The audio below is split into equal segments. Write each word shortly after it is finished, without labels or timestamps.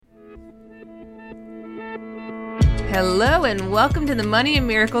Hello and welcome to the Money and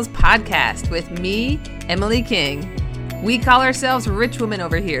Miracles podcast with me, Emily King. We call ourselves rich women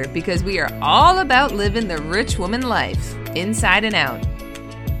over here because we are all about living the rich woman life, inside and out.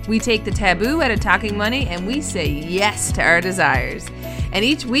 We take the taboo out of talking money and we say yes to our desires. And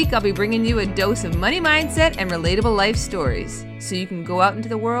each week I'll be bringing you a dose of money mindset and relatable life stories so you can go out into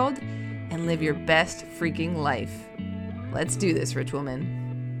the world and live your best freaking life. Let's do this, rich woman.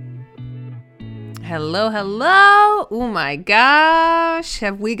 Hello. Oh my gosh.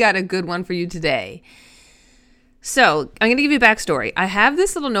 Have we got a good one for you today? So I'm going to give you a backstory. I have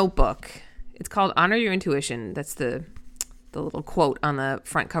this little notebook. It's called Honor Your Intuition. That's the little quote on the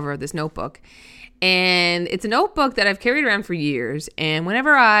front cover of this notebook. And it's a notebook that I've carried around for years. And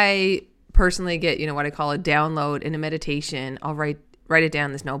whenever I personally get, what I call a download in a meditation, I'll write it down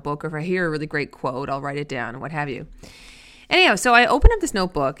in this notebook. Or if I hear a really great quote, I'll write it down, what have you. Anyhow, so I opened up this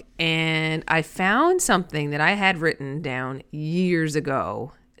notebook and I found something that I had written down years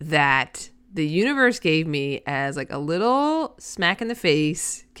ago that the universe gave me as like a little smack in the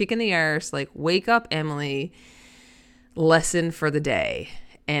face, kick in the arse, like wake up, Emily, lesson for the day.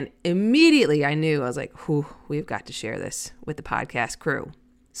 And immediately I knew, I was like, we've got to share this with the podcast crew.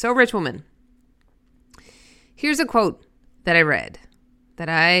 So rich woman, here's a quote that I read, that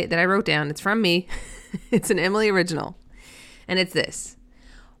I wrote down. It's from me. It's an Emily original. And it's this: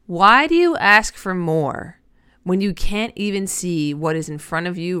 why do you ask for more when you can't even see what is in front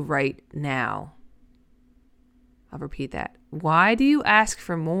of you right now? I'll repeat that. Why do you ask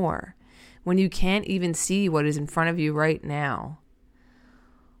for more when you can't even see what is in front of you right now?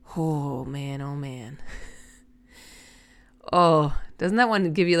 Oh man. Oh, doesn't that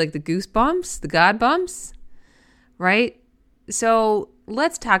one give you like the goosebumps, the God bumps? Right? So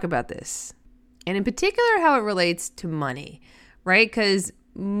let's talk about this. And in particular, how it relates to money, right? Because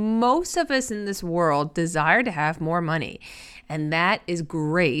most of us in this world desire to have more money, and that is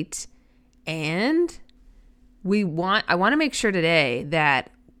great. And I want to make sure today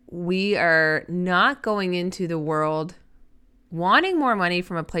that we are not going into the world wanting more money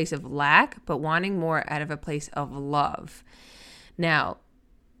from a place of lack, but wanting more out of a place of love. Now,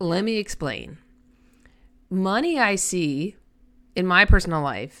 let me explain. Money I see in my personal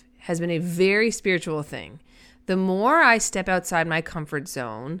life has been a very spiritual thing. The more I step outside my comfort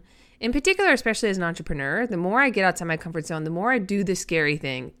zone, in particular, especially as an entrepreneur, the more I get outside my comfort zone, the more I do the scary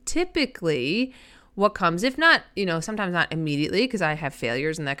thing. Typically, what comes, if not, sometimes not immediately because I have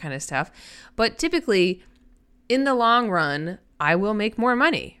failures and that kind of stuff, but typically in the long run, I will make more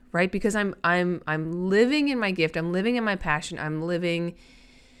money, right? Because I'm living in my gift, I'm living in my passion, I'm living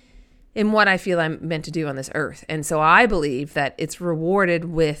in what I feel I'm meant to do on this earth. And so I believe that it's rewarded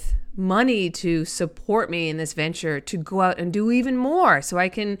with money to support me in this venture to go out and do even more so I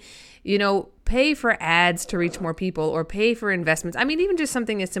can, pay for ads to reach more people or pay for investments. I mean, even just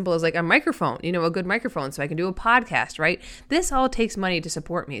something as simple as like a microphone, a good microphone so I can do a podcast, right? This all takes money to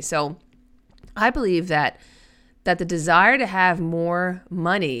support me. So I believe that the desire to have more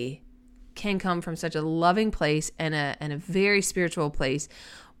money can come from such a loving place and a very spiritual place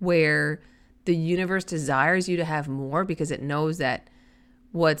where the universe desires you to have more because it knows that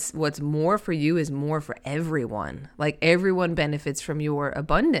what's more for you is more for everyone. Like everyone benefits from your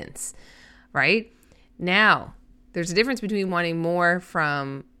abundance, right? Now, there's a difference between wanting more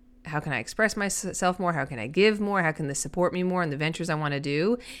from how can I express myself more? How can I give more? How can this support me more in the ventures I want to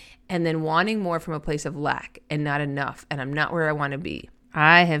do? And then wanting more from a place of lack and not enough. And I'm not where I want to be.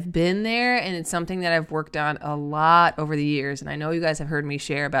 I have been there, and it's something that I've worked on a lot over the years. And I know you guys have heard me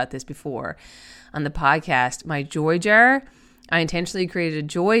share about this before on the podcast. My joy jar, I intentionally created a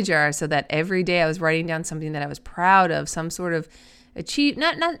joy jar so that every day I was writing down something that I was proud of, some sort of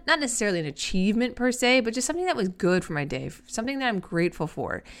not necessarily an achievement per se, but just something that was good for my day, something that I'm grateful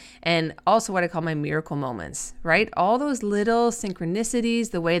for. And also what I call my miracle moments, right? All those little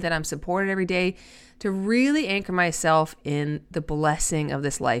synchronicities, the way that I'm supported every day, to really anchor myself in the blessing of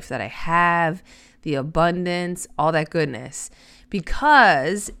this life that I have, the abundance, all that goodness.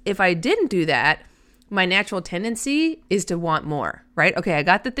 Because if I didn't do that, my natural tendency is to want more, right? Okay, I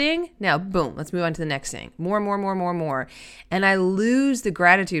got the thing. Now, boom, let's move on to the next thing. More. And I lose the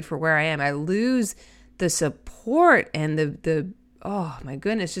gratitude for where I am. I lose the support and the oh my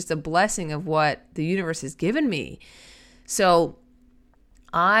goodness, just a blessing of what the universe has given me. So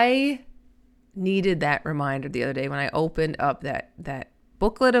I needed that reminder the other day when I opened up that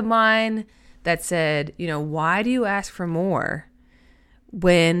booklet of mine that said, why do you ask for more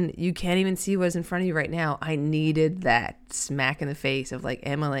when you can't even see what's in front of you right now? I needed that smack in the face of like,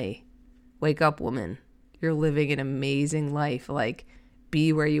 Emily, wake up, woman. You're living an amazing life. Like,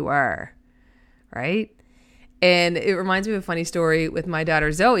 be where you are, right? And it reminds me of a funny story with my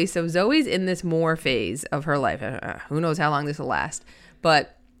daughter Zoe. So Zoe's in this more phase of her life. Who knows how long this will last.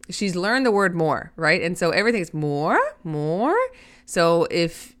 But she's learned the word more, right? And so everything's more. So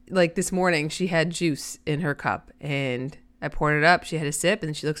if, like this morning, she had juice in her cup and I poured it up. She had a sip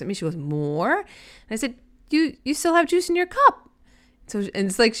and she looks at me. She goes, more? And I said, you still have juice in your cup. So, and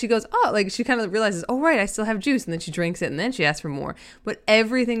it's like she goes, oh, like she kind of realizes, oh, right, I still have juice. And then she drinks it and then she asks for more. But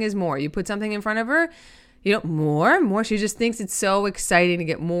everything is more. You put something in front of her, more. She just thinks it's so exciting to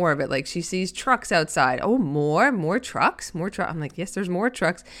get more of it. Like she sees trucks outside. Oh, more trucks. I'm like, yes, there's more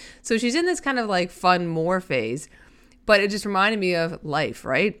trucks. So she's in this kind of like fun more phase. But it just reminded me of life,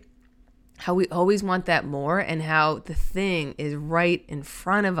 right? How we always want that more and how the thing is right in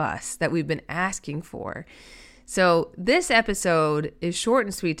front of us that we've been asking for. So this episode is short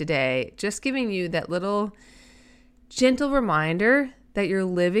and sweet today, just giving you that little gentle reminder that you're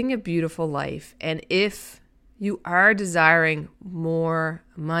living a beautiful life. And if you are desiring more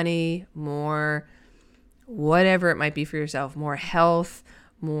money, more whatever it might be for yourself, more health,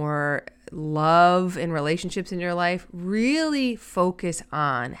 more love and relationships in your life, really focus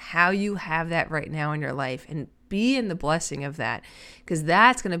on how you have that right now in your life and be in the blessing of that, because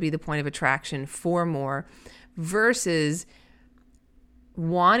that's going to be the point of attraction for more versus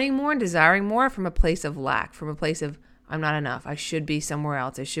wanting more and desiring more from a place of lack, from a place of I'm not enough, I should be somewhere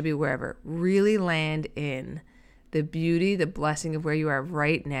else, I should be wherever. Really land in the beauty, the blessing of where you are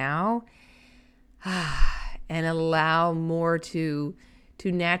right now, and allow more to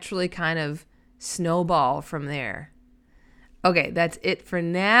naturally kind of snowball from there. Okay, that's it for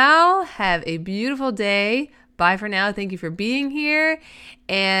now. Have a beautiful day. Bye for now. Thank you for being here.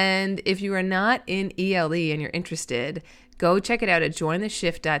 And if you are not in ELE and you're interested, go check it out at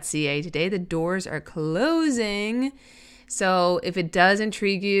jointheshift.ca. Today the doors are closing. So if it does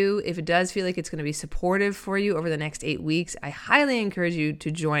intrigue you, if it does feel like it's going to be supportive for you over the next 8 weeks, I highly encourage you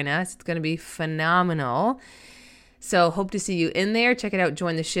to join us. It's going to be phenomenal. So hope to see you in there. Check it out,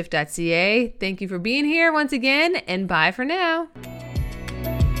 jointheshift.ca. Thank you for being here once again, and bye for now.